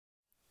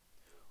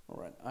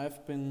Alright,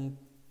 I've been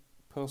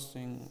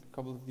posting a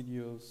couple of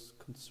videos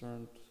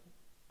concerned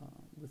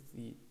with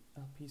the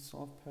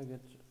lpSolve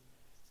package,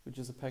 which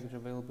is a package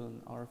available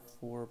in R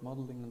for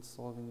modeling and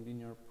solving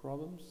linear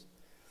problems.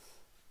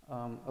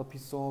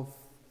 lpSolve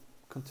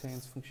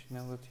contains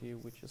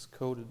functionality which is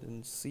coded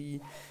in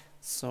C,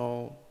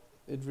 so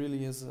it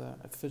really is an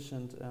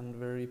efficient and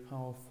very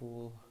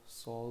powerful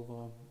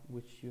solver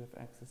which you have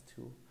access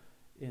to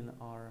in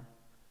R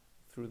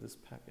through this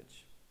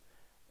package.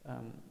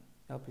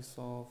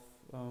 lpSolve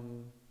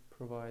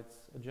provides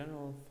a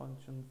general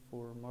function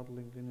for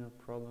modeling linear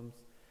problems,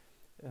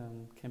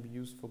 can be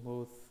used for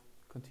both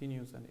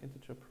continuous and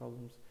integer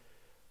problems,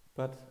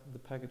 but the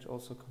package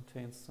also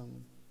contains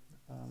some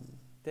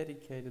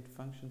dedicated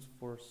functions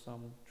for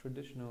some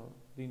traditional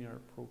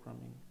linear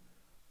programming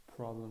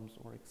problems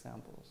or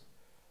examples.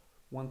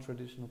 One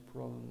traditional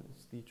problem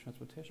is the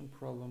transportation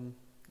problem,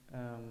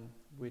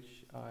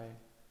 which I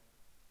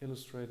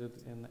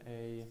illustrated in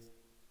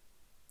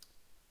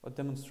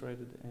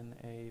demonstrated in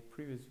a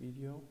previous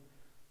video.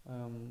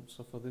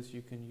 So for this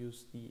you can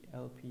use the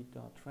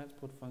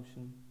lp.transport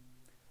function.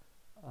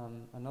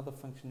 Another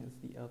function is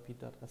the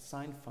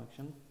lp.assign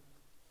function,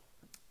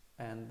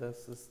 and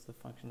this is the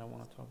function I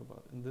want to talk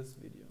about in this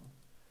video.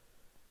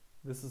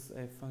 This is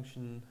a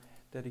function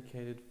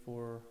dedicated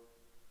for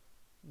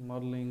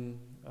modeling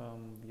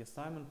the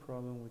assignment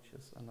problem, which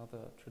is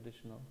another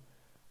traditional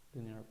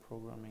linear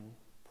programming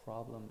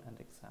problem and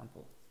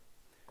example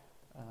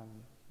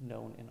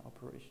known in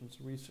operations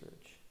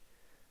research.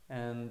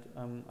 And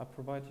I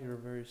provide here a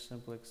very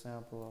simple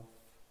example of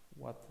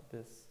what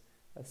this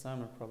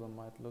assignment problem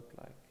might look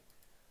like.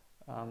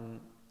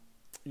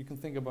 You can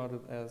think about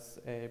it as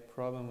a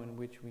problem in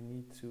which we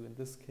need to, in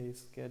this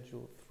case,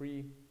 schedule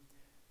 3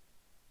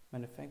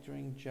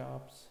 manufacturing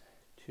jobs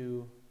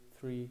to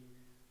 3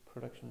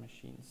 production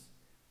machines.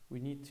 We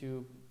need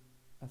to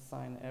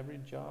assign every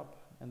job,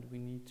 and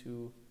we need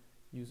to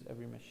use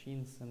every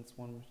machine, since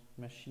one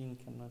machine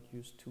cannot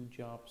use 2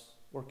 jobs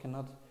or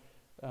cannot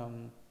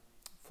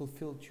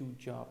fulfill 2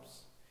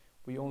 jobs.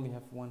 We only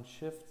have 1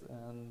 shift,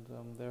 and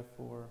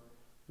therefore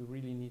we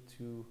really need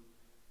to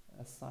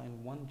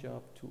assign 1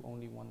 job to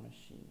only 1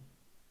 machine.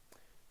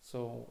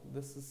 So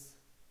this is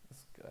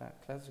a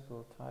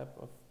classical type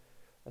of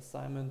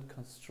assignment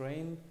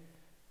constraint,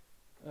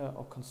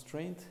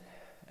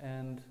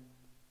 and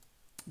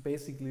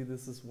basically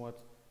this is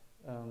what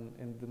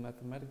in the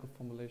mathematical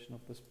formulation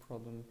of this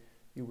problem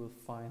you will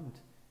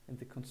find in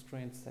the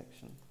constraint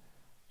section.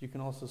 You can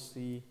also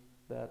see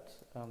that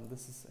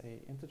this is an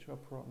integer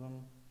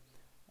problem,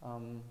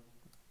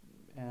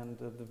 and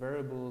the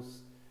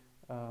variables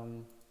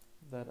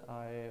that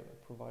I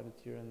provided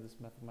here in this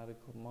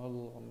mathematical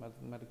model or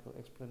mathematical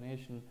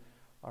explanation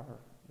are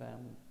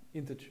then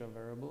integer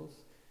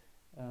variables,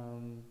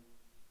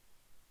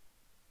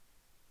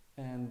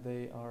 and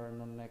they are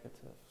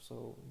non-negative.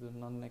 So the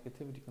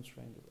non-negativity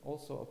constraint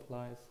also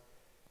applies.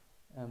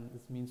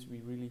 This means we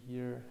really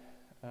here,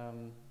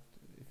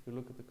 if you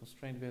look at the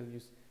constraint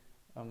values,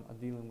 are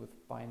dealing with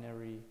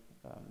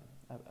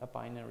a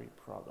binary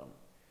problem.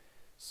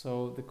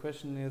 So the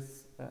question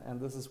is, and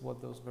this is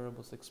what those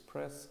variables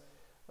express,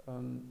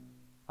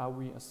 are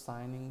we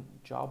assigning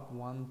job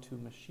 1 to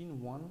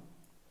machine 1,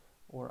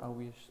 or are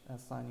we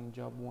assigning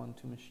job 1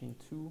 to machine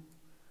 2,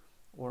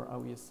 or are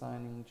we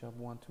assigning job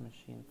 1 to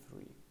machine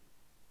 3,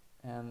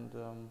 and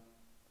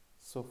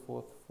so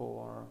forth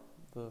for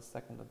the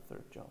second and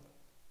third job.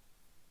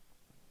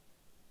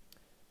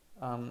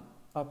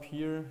 Up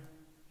here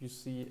you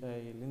see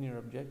a linear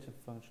objective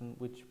function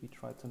which we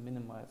try to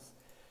minimize.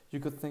 You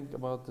could think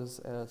about this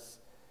as,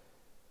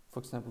 for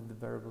example, the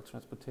variable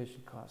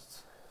transportation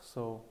costs.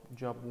 So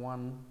job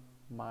 1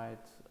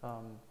 might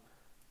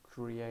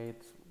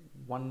create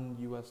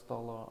 $1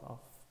 of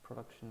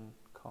production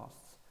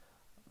costs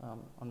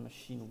on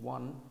machine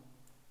 1,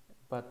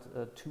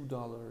 but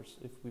 $2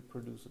 if we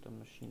produce it on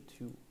machine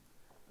 2.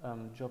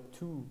 Job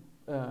 2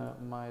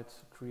 might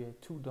create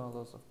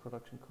 $2 of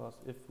production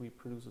costs if we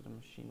produce it on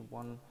machine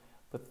 1,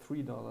 but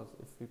 $3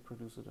 if we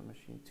produce it on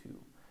machine 2,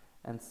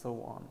 and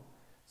so on.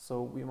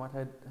 So we might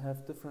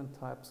have different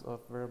types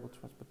of variable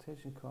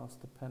transportation costs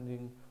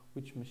depending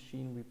which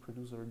machine we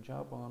produce our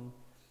job on,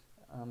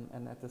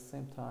 and at the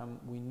same time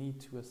we need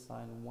to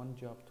assign 1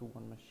 job to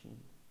 1 machine.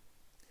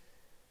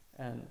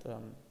 And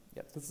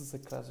yeah, this is a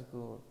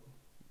classical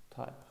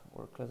type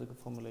or classical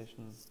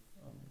formulation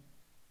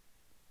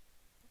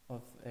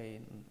of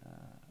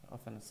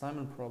an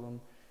assignment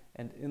problem.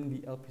 And in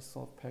the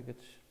lpSolve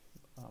package,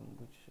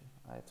 which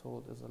I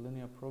told is a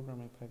linear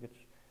programming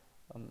package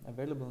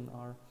available in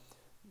R,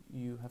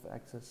 you have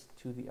access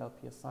to the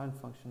lpAssign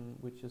function,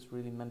 which is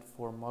really meant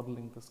for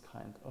modeling this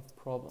kind of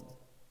problem.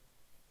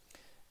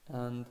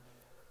 And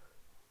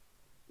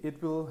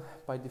it will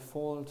by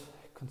default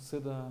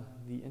consider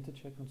the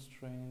integer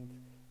constraint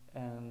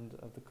and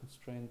the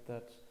constraint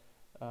that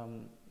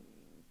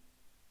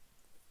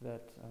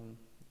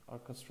our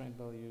constraint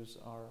values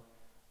are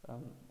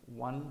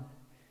 1,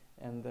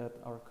 and that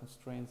our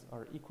constraints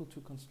are equal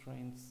to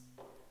constraints.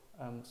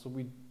 So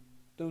we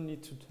don't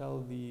need to tell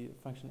the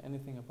function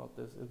anything about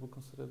this. It will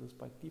consider this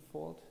by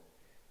default.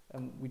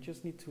 We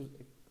just need to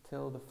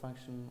tell the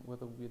function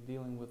whether we're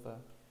dealing with a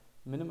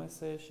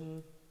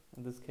minimization,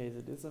 in this case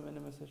it is a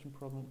minimization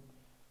problem,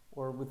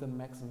 or with a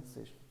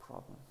maximization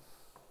problem.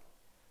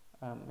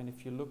 And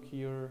if you look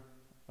here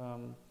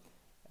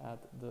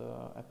at the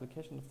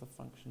application of the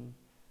function,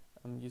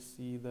 you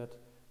see that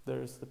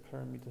there is the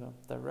parameter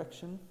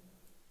direction,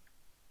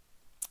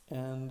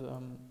 and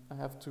I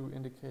have to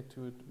indicate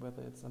to it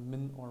whether it's a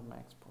min or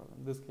max problem.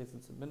 In this case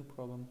it's a min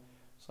problem,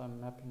 so I'm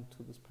mapping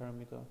to this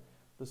parameter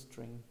the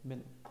string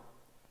min.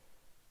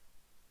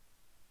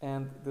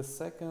 And the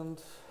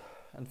second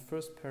and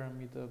first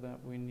parameter that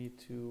we need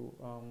to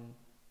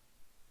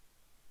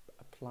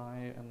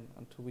apply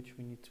and to which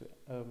we need to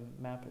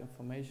map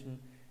information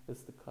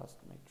is the cost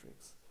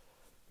matrix.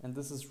 And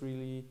this is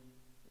really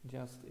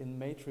just in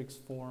matrix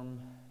form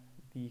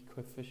the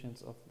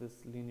coefficients of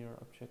this linear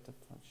objective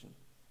function.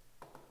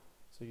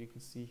 So you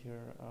can see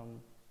here,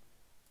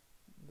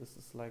 this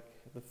is like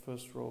the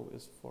first row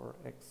is for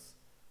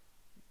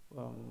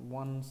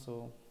x1,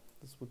 so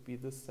this would be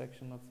this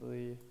section of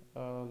the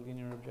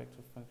linear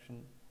objective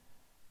function,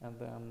 and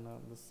then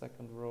the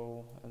second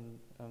row and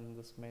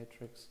this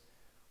matrix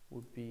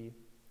would be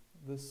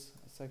this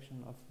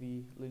section of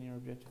the linear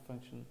objective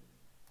function,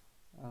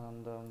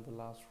 and the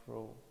last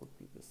row would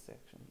be this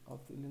section of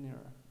the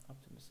linear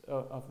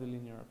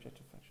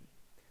objective function.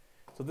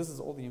 So this is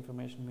all the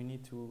information we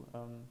need to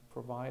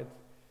provide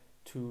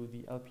to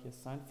the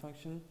lpSolve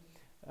function,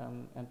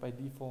 and by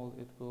default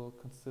it will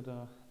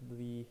consider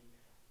the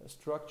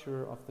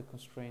structure of the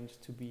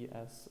constraint to be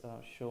as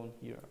shown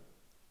here.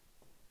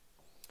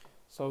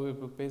 So it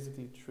will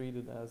basically treat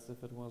it as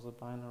if it was a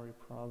binary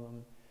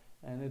problem,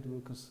 and it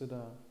will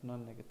consider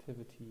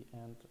non-negativity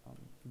and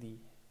the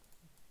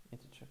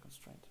integer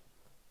constraint.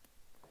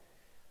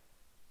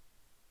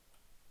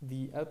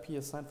 The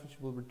lpSolve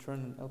function will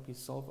return an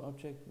lpSolve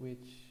object,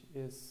 which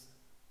is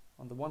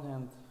on the one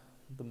hand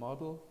the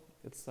model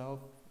itself,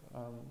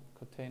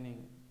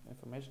 containing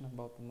information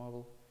about the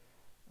model,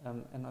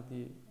 and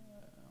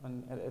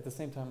at the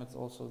same time it's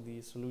also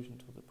the solution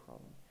to the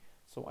problem.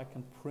 So I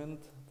can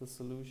print the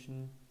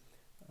solution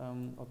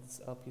of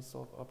this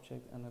lpSolve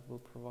object, and it will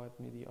provide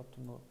me the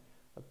optimal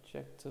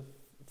objective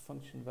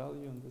function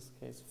value, in this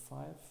case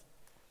 5,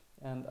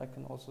 and I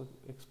can also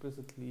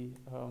explicitly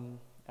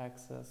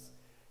access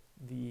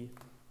the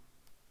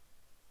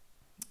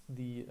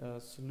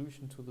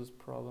solution to this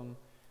problem,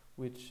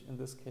 which in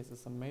this case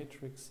is a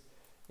matrix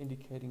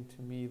indicating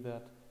to me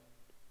that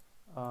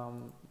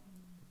in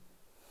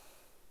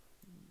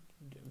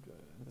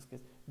this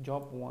case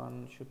job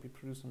 1 should be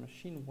produced on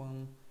machine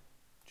 1,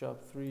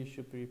 job 3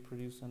 should be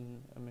produced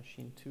on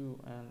machine 2,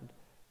 and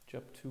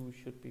job 2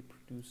 should be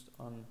produced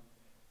on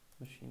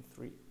machine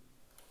 3.